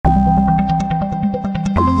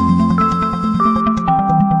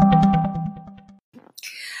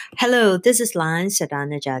Hello, this is Lan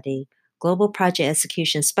Sadanajadi, Global Project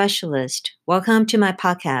Execution Specialist. Welcome to my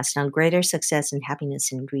podcast on greater success and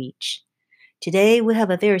happiness in reach. Today, we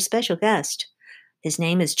have a very special guest. His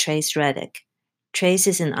name is Trace Reddick. Trace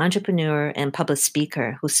is an entrepreneur and public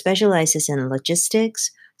speaker who specializes in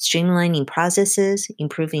logistics, streamlining processes,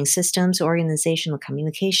 improving systems, organizational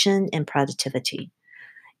communication, and productivity.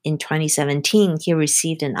 In 2017, he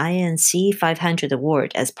received an INC 500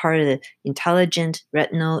 award as part of the Intelligent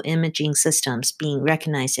Retinal Imaging Systems, being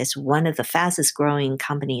recognized as one of the fastest growing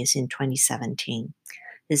companies in 2017.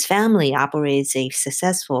 His family operates a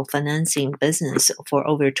successful financing business for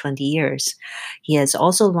over 20 years. He has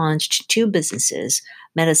also launched two businesses,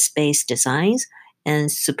 Metaspace Designs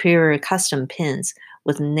and Superior Custom Pins,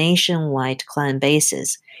 with nationwide client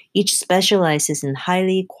bases. Each specializes in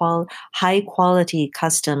high quality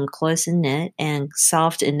custom close-knit and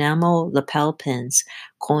soft enamel lapel pins,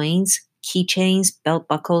 coins, keychains, belt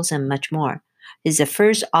buckles, and much more. He's the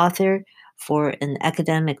first author for an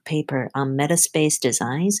academic paper on metaspace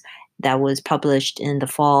designs that was published in the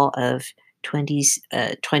fall of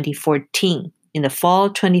 2014. In the fall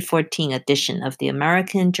 2014 edition of the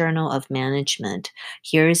American Journal of Management.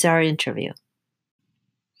 Here is our interview.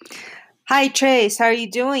 Hi, Trace. How are you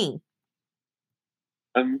doing?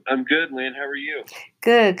 I'm good, Lynn. How are you?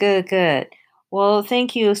 Good. Well,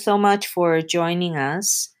 thank you so much for joining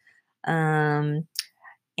us. Thanks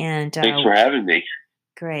for having me.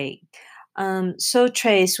 Great. So,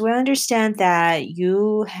 Trace, we understand that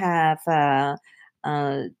you have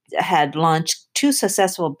had launched two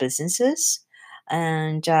successful businesses.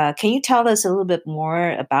 And can you tell us a little bit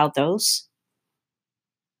more about those?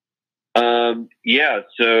 Yeah.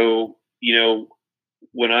 So,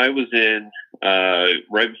 when I was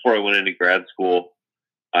right before I went into grad school,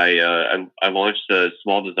 I launched a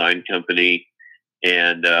small design company,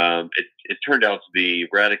 and it turned out to be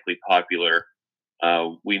radically popular.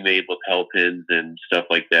 We made lapel pins and stuff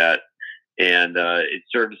like that, and it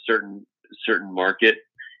served a certain market,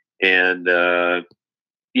 and it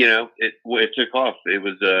took off. It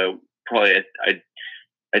was probably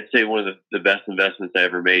I'd say one of the best investments I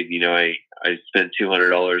ever made. I spent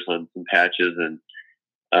 $200 on some patches and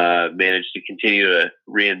managed to continue to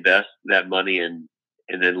reinvest that money and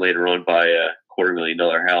then later on buy a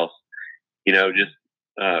 $250,000 house. Just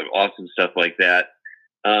awesome stuff like that.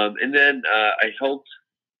 And then I helped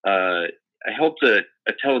a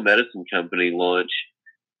telemedicine company launch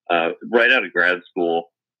right out of grad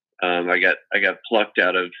school. I got plucked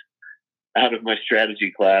out of my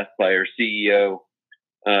strategy class by our CEO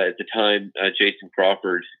at the time, Jason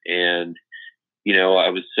Crawford, and I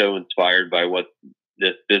was so inspired by what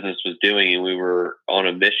this business was doing, and we were on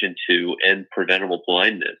a mission to end preventable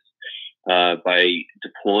blindness by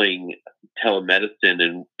deploying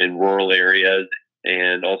telemedicine in rural areas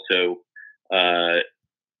and also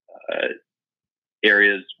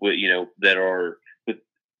areas that are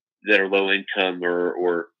low income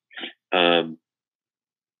or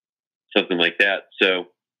something like that.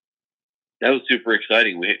 So that was super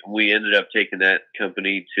exciting. We ended up taking that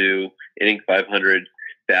company to Inc. 500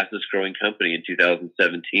 fastest growing company in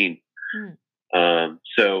 2017.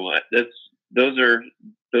 So those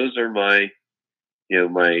are my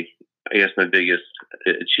I guess my biggest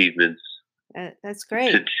achievements. That's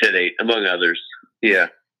great. To date, among others. Yeah.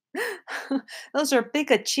 Those are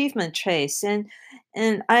big achievement, Trace. And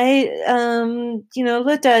I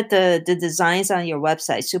looked at the designs on your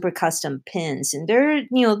website, super custom pins, and they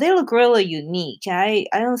look really unique. I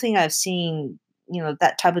don't think I've seen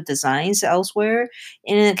that type of designs elsewhere.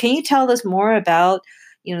 And can you tell us more about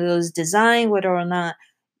those design, whether or not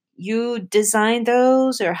you designed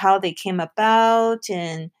those or how they came about,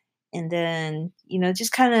 and then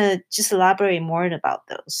just elaborate more about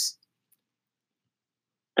those.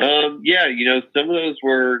 Yeah, some of those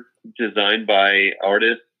were designed by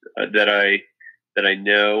artists that I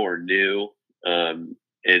know or knew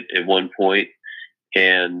at one point,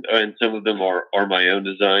 and some of them are my own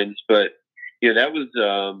designs. But that was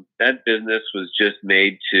that business was just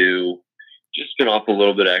made to just spin off a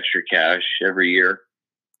little bit of extra cash every year.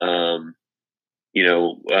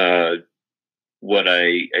 What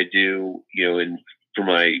I do, for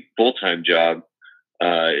my full-time job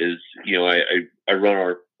is I run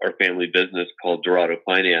our family business called Dorado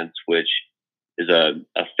Finance, which is a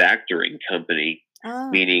factoring company,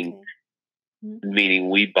 meaning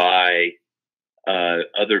we buy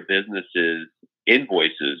other businesses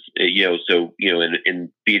invoices. So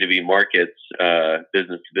in B2B markets,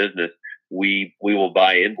 business to business, we will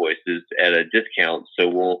buy invoices at a discount. So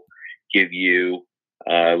we'll give you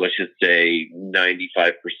let's just say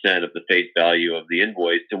 95% of the face value of the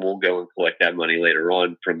invoice, and we'll go and collect that money later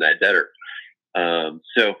on from that debtor.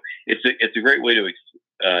 So it's a great way to,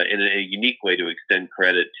 in a unique way, to extend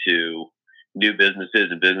credit to new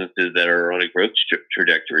businesses and businesses that are on a growth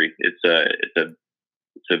trajectory. It's a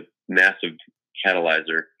massive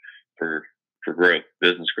catalyzer for growth,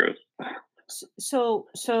 business growth. So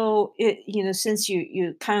since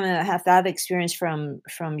you kind of have that experience from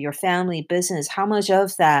your family business, how much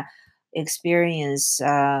of that experience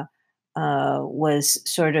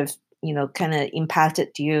was sort of kind of impacted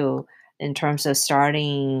you in terms of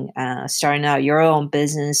starting out your own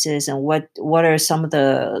businesses, and what are some of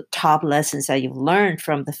the top lessons that you've learned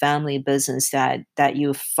from the family business that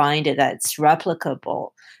you find that's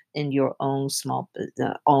replicable in your own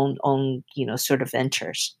own sort of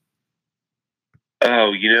ventures?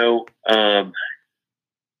 Oh,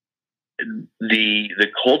 the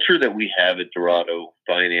culture that we have at Dorado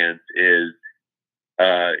Finance is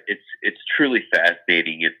it's truly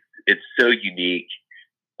fascinating. It's so unique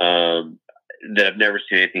that I've never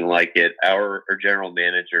seen anything like it. Our general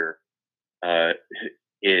manager,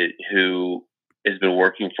 who has been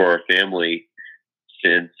working for our family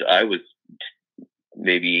since I was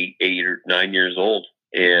maybe 8 or 9 years old,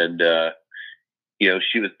 and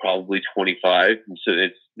she was probably 25, and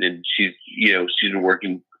she's been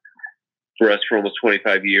working for us for almost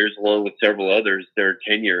 25 years, along with several others. Their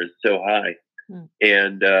tenure is so high,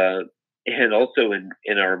 and also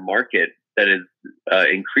in our market that is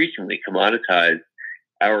increasingly commoditized,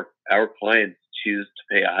 our clients choose to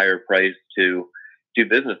pay a higher price to do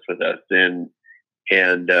business with us, and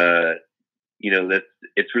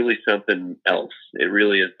it's really something else. It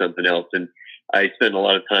really is something else, and I spend a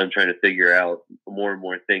lot of time trying to figure out more and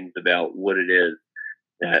more things about what it is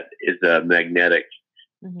that is magnetic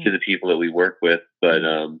to the people that we work with. But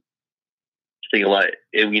I think a lot,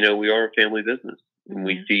 and, we are a family business, and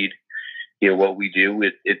we feed, what we do,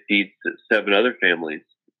 it feeds 7 other families,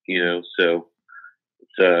 so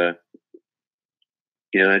it's,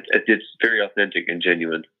 it's very authentic and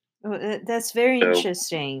genuine. Oh, that's very So,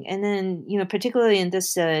 interesting. And then, particularly in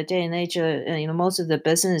this day and age, most of the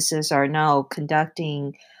businesses are now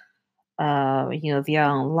conducting, via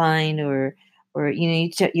online, or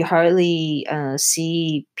you hardly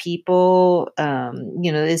see people.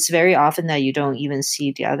 It's very often that you don't even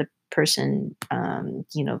see the other person,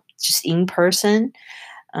 just in person.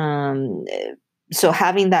 So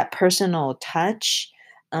having that personal touch,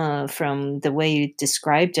 from the way you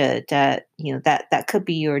described it, that that could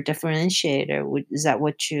be your differentiator. Is that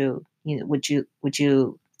what would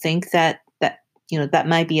you think that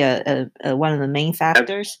might be a one of the main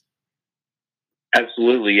factors?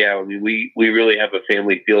 absolutely, yeah. I mean, we really have a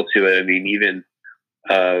family feel to it. I mean, even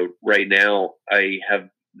right now, I have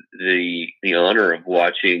the honor of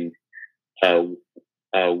watching uh,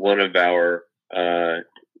 one of our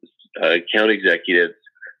account executives'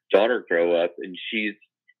 daughter grow up, and she's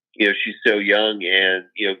so young, and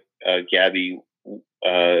Gabby,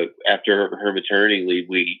 after her maternity leave,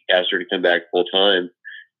 we asked her to come back full time,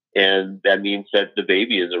 and that means that the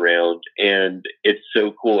baby is around, and it's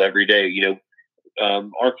so cool every day.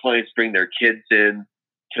 Our clients bring their kids in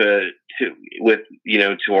to with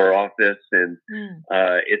to our office, and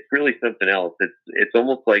it's really something else. It's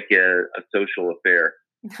almost like a social affair.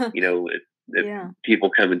 If Yeah. people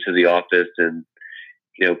come into the office, and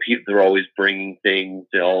people, they're always bringing things,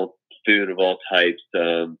 all food of all types,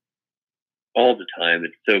 all the time.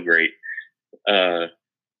 It's so great.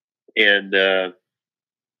 And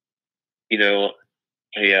you know,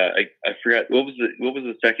 I forgot what was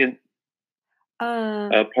the second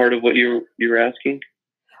Uh, part of what you were asking.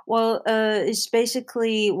 well, it's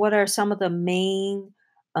basically what are some of the main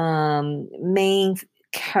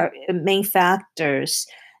factors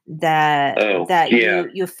that Oh yeah,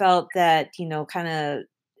 you felt that kind of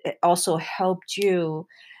also helped you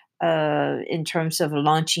in terms of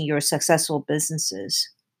launching your successful businesses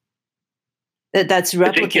that's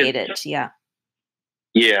I think replicated. Yeah.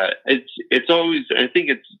 it's always, I think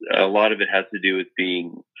it's a lot of it has to do with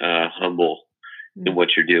being humble in Mm, what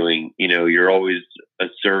you're doing. You're always a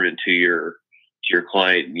servant to your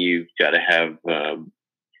client, and you've got to have a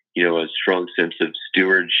strong sense of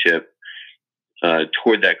stewardship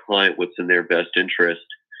toward that client, what's in their best interest.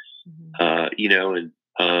 mhm,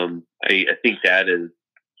 And I think that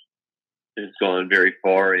has gone very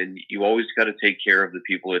far, and you always got to take care of the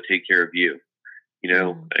people that take care of you.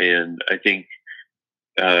 mm, And I think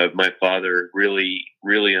my father really,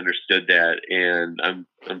 really understood that, and I'm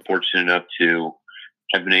fortunate enough to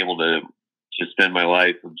have been able to to spend my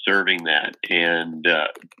life observing that and,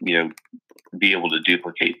 be able to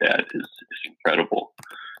duplicate that is incredible.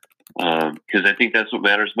 Because I think that's what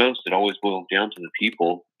matters most. It always boils down to the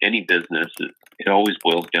people. Any business, it always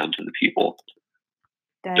boils down to the people.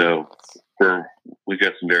 So we've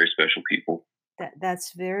got some very special people.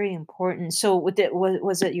 That's very important. So,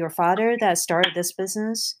 was it your father that started this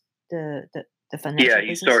business, the financial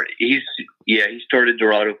business? He started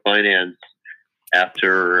Dorado Finance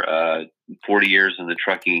after 40 years in the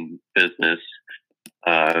trucking business,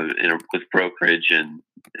 with brokerage and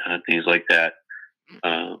things like that.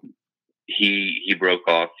 He broke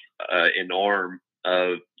off an arm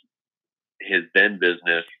of his then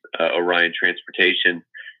business, Orion Transportation.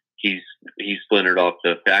 He splintered off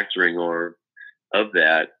the factoring arm of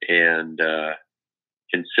that, and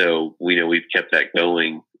so we've kept that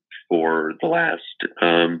going for the last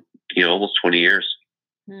almost 20 years.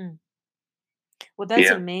 Well, that's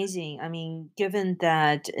amazing. I mean, given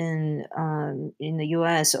that in the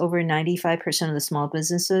U.S., over 95% of the small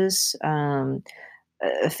businesses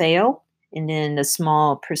fail, and then the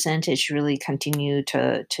small percentage really continue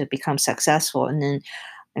to become successful. And then,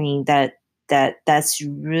 I mean, that's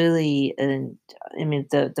really, I mean,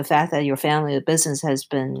 the fact that your family, the business has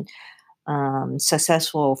been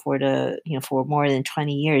successful for for more than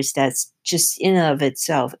 20 years, that's just in and of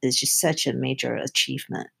itself is just such a major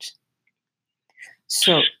achievement.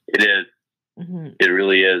 So it is. Mm-hmm. It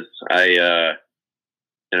really is. I'm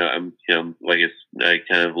like I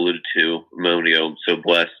kind of alluded to a moment ago, I'm so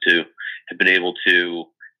blessed to have been able to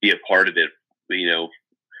be a part of it,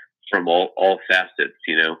 from all facets,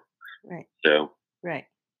 Right. So. Right.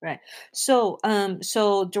 So,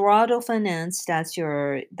 so Dorado Finance, that's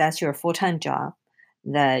your full-time job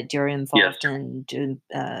that you're involved in,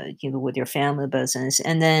 with your family business,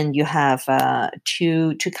 and then you have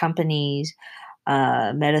two companies,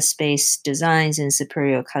 Metaspace Designs and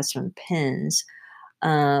Superior Custom Pins.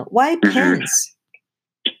 Why pins?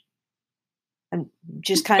 I'm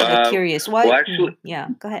just kind of curious. Why? Well, actually,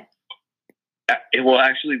 go ahead. Well,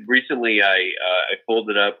 actually, recently I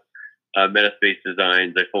folded up Metaspace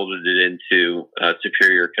Designs. I folded it into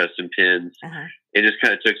Superior Custom Pins. It just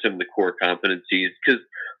kind of took some of the core competencies, because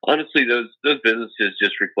honestly, those businesses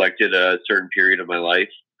just reflected a certain period of my life,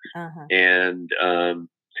 and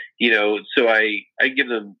so I give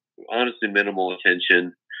them honestly minimal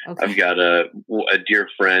attention. Okay. I've got a dear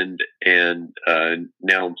friend and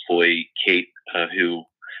now employee, Kate, who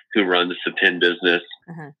runs the pin business.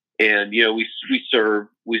 And we serve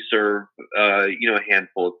a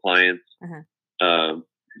handful of clients, and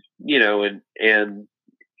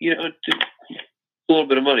just a little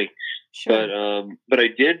bit of money. Sure. But I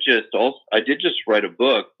did just write a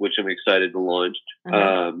book, which I'm excited to launch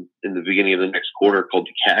in the beginning of the next quarter, called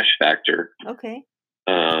The Cash Factor. Okay.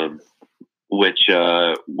 Which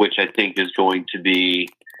I think is going to be,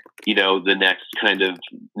 the next kind of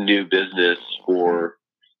new business for,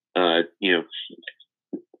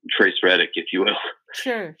 Trace Reddick, if you will.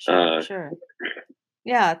 Sure.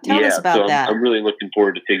 Yeah, tell us about that. I'm really looking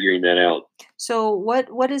forward to figuring that out. So,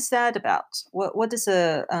 what is that about? What does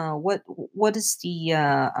the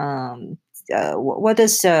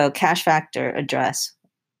Cash Factor address?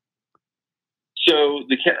 So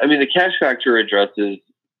the Cash Factor addresses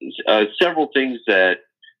several things that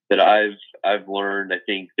I've learned. I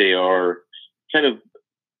think they are kind of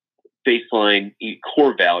baseline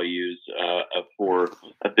core values for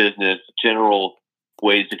a business, general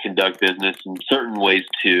ways to conduct business, and certain ways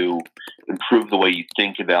to improve the way you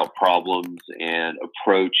think about problems and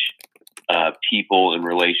approach people and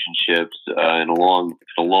relationships in a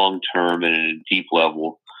long term and in a deep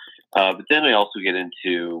level. But then I also get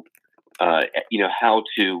into how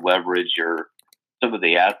to leverage some of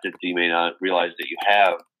the assets you may not realize that you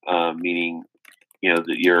have, meaning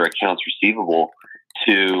that your accounts receivable,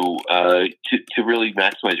 to really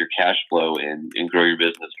maximize your cash flow and grow your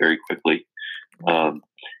business very quickly.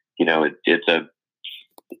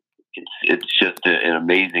 It's just an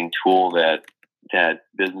amazing tool that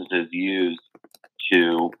businesses use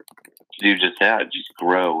to do just that, just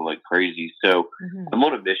grow like crazy. So I'm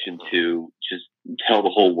on a mission to just tell the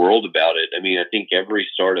whole world about it. I mean, I think every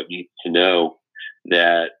startup needs to know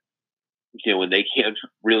that, when they can't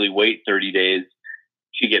really wait 30 days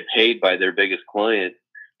to get paid by their biggest client,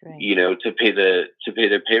 right, to pay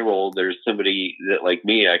their payroll, there's somebody that, like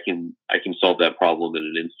me, I can solve that problem in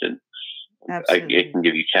an instant. Absolutely. I can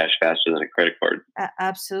give you cash faster than a credit card.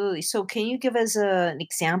 Absolutely. So can you give us an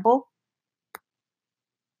example?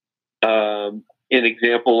 An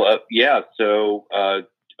example of, yeah. So,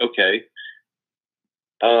 okay.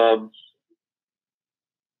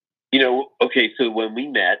 Okay. So when we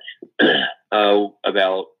met,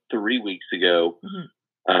 about 3 weeks ago,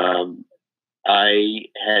 Mm-hmm. I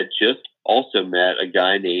had just also met a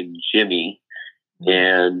guy named Jimmy,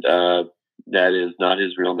 and that is not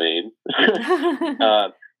his real name.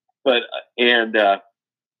 But and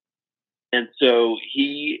and so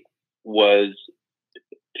he was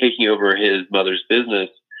taking over his mother's business,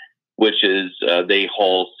 which is they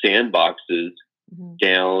haul sandboxes Mm-hmm.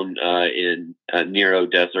 down in near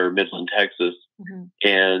Odessa or Midland, Texas, Mm-hmm.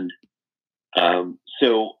 and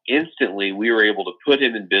so instantly we were able to put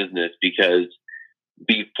him in business because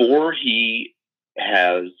before he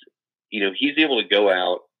has, he's able to go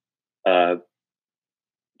out,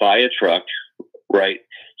 buy a truck, right?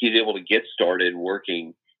 He's able to get started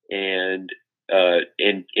working and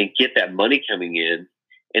and get that money coming in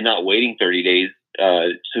and not waiting 30 days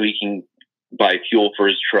so he can buy fuel for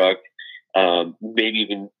his truck. Maybe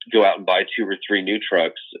even go out and buy 2 or 3 new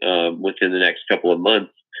trucks within the next couple of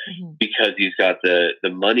months, Mm-hmm. because he's got the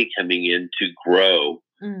money coming in to grow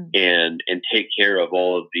and take care of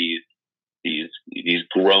all of these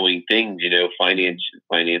growing things.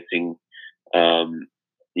 Financing,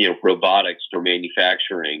 robotics for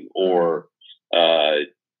manufacturing, or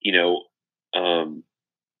you know, um,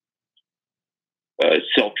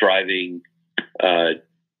 self-driving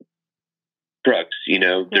trucks.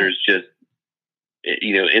 There's just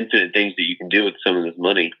infinite things that you can do with some of this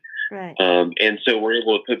money. Right. And so we're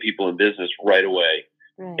able to put people in business right away.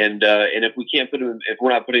 Right. And if we can't put them, if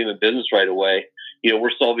we're not putting them in business right away,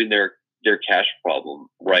 we're solving their cash problem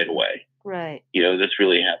right away. Right. This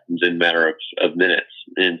really happens in a matter of minutes.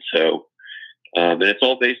 And so, and it's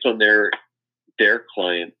all based on their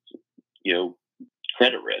clients,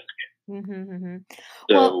 credit risk. Mm-hmm. Mm-hmm.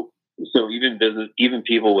 So, so even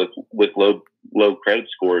people with low credit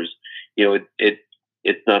scores,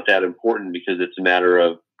 it's not that important, because it's a matter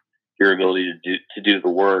of your ability to do the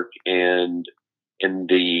work and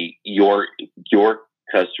your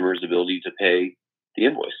customer's ability to pay the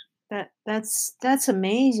invoice. That's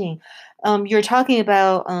amazing. You're talking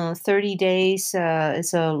about 30 days.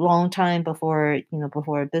 It's a long time before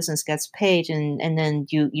a business gets paid, and then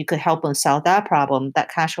you could help them solve that problem, that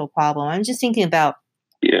cash flow problem. I'm just thinking about,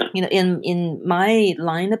 Yeah. In my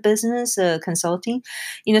line of business, consulting,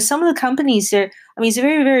 some of the companies there. I mean, it's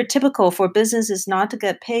very, very typical for businesses not to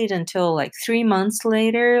get paid until like 3 months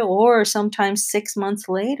later, or sometimes 6 months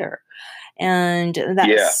later. And that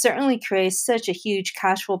Yeah. certainly creates such a huge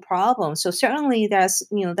cash flow problem. So certainly that's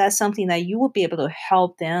something that you would be able to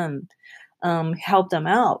help them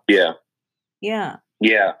out. Yeah. Yeah.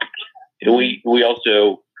 Yeah. And we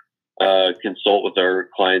also consult with our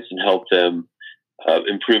clients and help them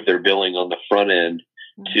improve their billing on the front end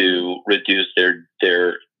to reduce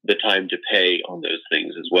the time to pay on those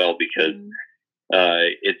things as well, because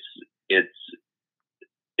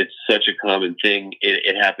it's such a common thing.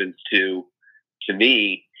 It happens to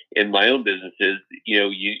me in my own businesses.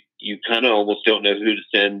 You kind of almost don't know who to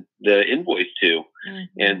send the invoice to,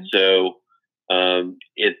 and so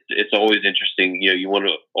it's always interesting. You want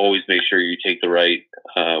to always make sure you take the right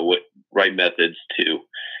methods to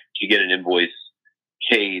get an invoice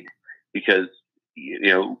paid, because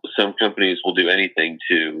some companies will do anything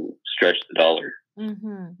to stretch the dollar.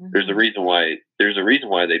 There's a reason why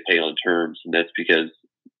they pay on terms, and that's because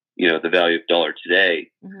the value of $1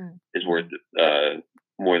 today is worth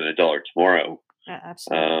more than $1 tomorrow.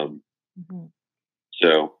 Absolutely.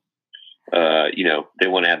 So they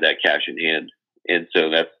want to have that cash in hand, and so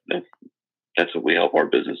that's what we help our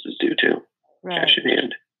businesses do too. Right. Cash in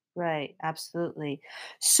hand. Right, absolutely.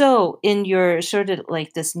 So, in your sort of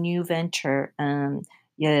like this new venture,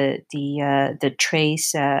 yeah, the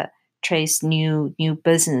trace new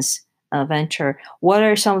business venture, what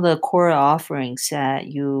are some of the core offerings that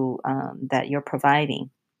you're providing?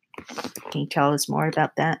 Can you tell us more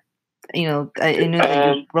about that? I know that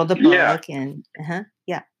you wrote the book, and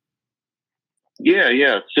yeah.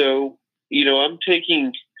 Yeah. So I'm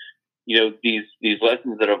taking these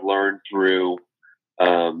lessons that I've learned through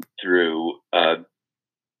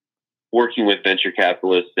working with venture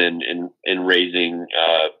capitalists and raising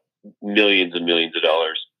millions and millions of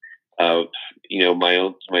dollars.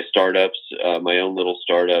 My startups, my own little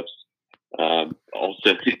startups,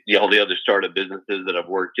 also all the other startup businesses that I've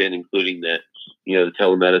worked in, including the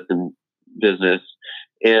telemedicine business,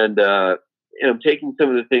 and I'm taking some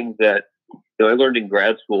of the things that I learned in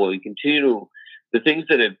grad school and the things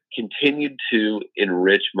that have continued to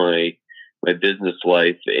enrich my business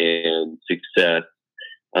life and success.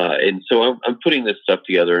 And so I'm putting this stuff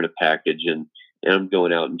together in a package, and I'm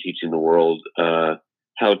going out and teaching the world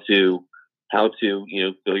how to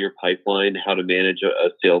fill your pipeline, how to manage a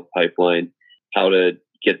sales pipeline, how to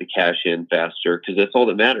get the cash in faster, because that's all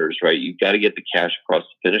that matters, right? You've got to get the cash across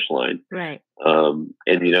the finish line. Right. And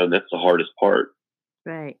that's the hardest part.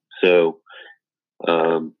 Right. So,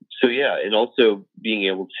 yeah, and also being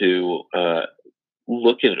able to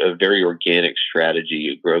look at a very organic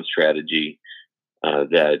strategy, a growth strategy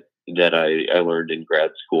that I learned in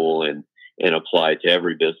grad school and apply to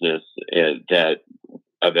every business that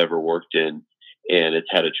I've ever worked in, and it's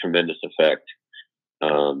had a tremendous effect.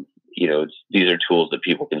 These are tools that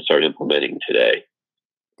people can start implementing today,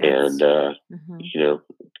 and that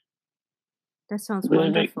sounds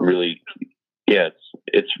really wonderful. Yeah,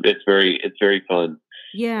 it's very fun.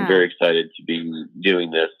 Yeah, I'm very excited to be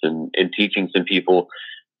doing this and teaching some people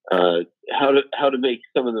how to make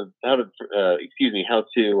some of the how to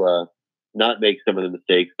not make some of the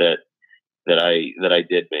mistakes that I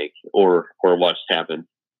did make or watched happen.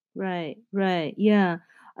 right, right. Yeah.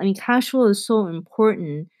 I mean, cash flow is so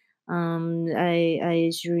important. I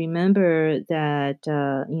just remember that,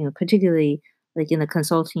 particularly like in the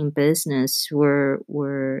consulting business where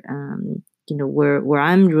I'm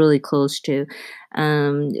really close to,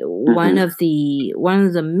 Mm-hmm. one of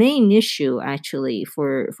the main issue actually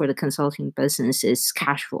for the consulting business is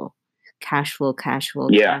cash flow, cash flow, cash flow,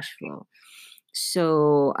 Yeah, cash flow.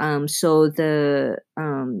 So the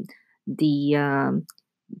um, the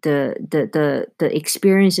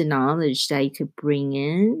experience and knowledge that you could bring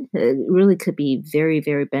in really could be very,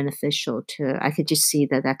 very beneficial to. I could just see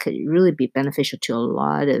that could really be beneficial to a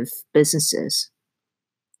lot of businesses.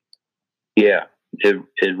 yeah.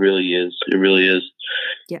 It really is. It really is.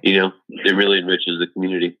 Yeah. It really enriches the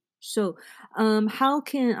community. So, how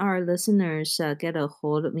can our listeners get a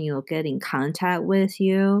hold of get in contact with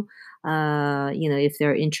you? If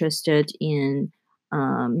they're interested in,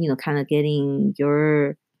 kind of getting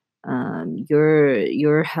your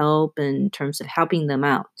help in terms of helping them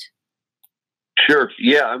out. Sure.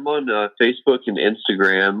 Yeah, I'm on Facebook and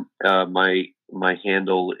Instagram. My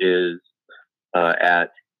handle is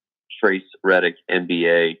at Trace Reddick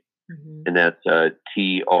MBA, Hmm. and that's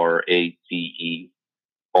TRACEREDDICK,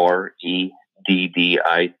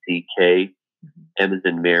 Hmm. M as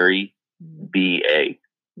in Mary, Hmm. BA.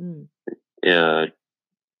 Mm. Uh,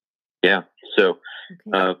 yeah. So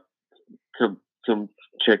Okay. uh, come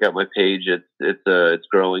check out my page. It's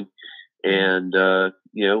growing, Mm. and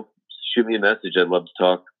shoot me a message. I'd love to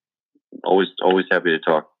talk. Always happy to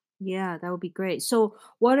talk. Yeah, that would be great. So,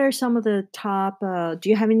 what are some of the top? Do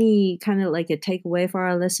you have any kind of like a takeaway for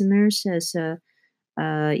our listeners as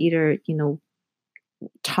either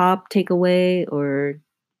top takeaway or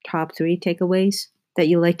top three takeaways that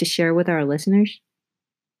you like to share with our listeners?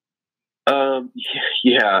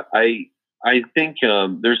 Yeah, I think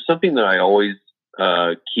there's something that I always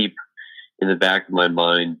keep in the back of my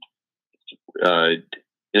mind, and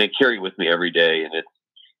I carry with me every day, and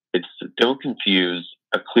it's don't confuse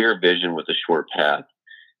a clear vision with a short path,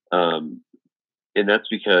 and that's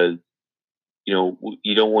because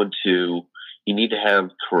you don't want to. You need to have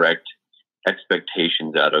correct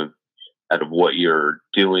expectations out of what you're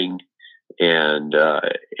doing and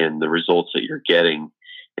the results that you're getting.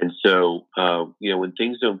 And so, when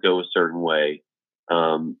things don't go a certain way,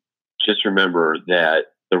 just remember that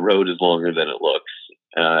the road is longer than it looks.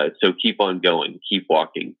 So keep on going, keep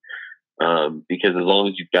walking, because as long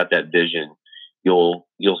as you've got that vision, you'll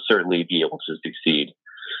certainly be able to succeed.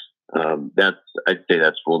 I'd say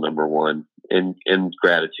that's rule number one. And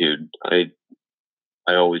gratitude. I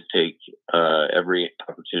always take every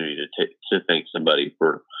opportunity to thank somebody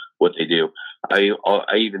for what they do.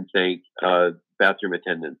 I even thank bathroom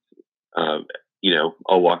attendants. I'll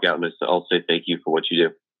walk out and I'll say thank you for what you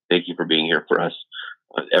do. Thank you for being here for us,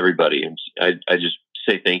 everybody. And I just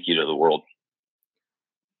say thank you to the world.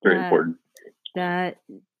 Very That important. that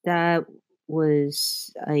that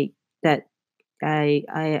was I that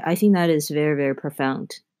I think that is very, very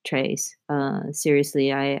profound, Trace.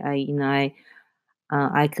 Seriously, I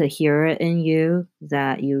could hear it in you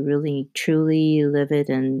that you really truly live it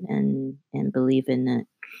and believe in it.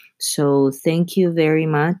 So thank you very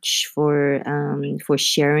much for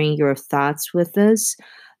sharing your thoughts with us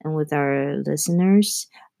and with our listeners.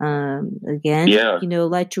 Again, Yeah.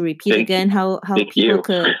 like to repeat Thank again how thank people you.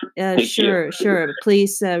 could. Thank you. Sure.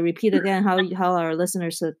 Please repeat again how our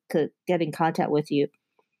listeners could get in contact with you.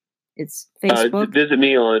 It's Facebook. Visit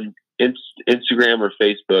me on Instagram or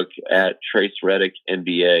Facebook at Trace Reddick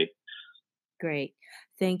MBA. Great.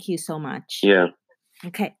 Thank you so much. Yeah.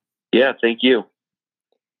 Okay. Yeah. Thank you.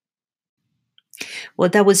 Well,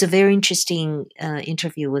 that was a very interesting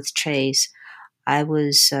interview with Trace. I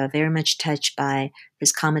was very much touched by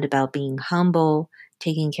his comment about being humble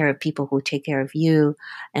taking care of people who take care of you,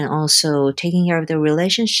 and also taking care of the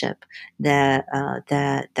relationship that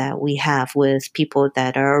we have with people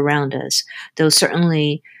that are around us. Those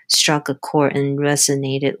certainly struck a chord and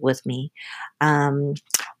resonated with me. Um,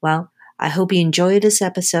 well, I hope you enjoyed this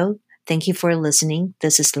episode. Thank you for listening.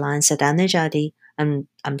 This is Lan Sadanajadi. I'm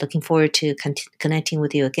looking forward to connecting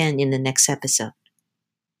with you again in the next episode.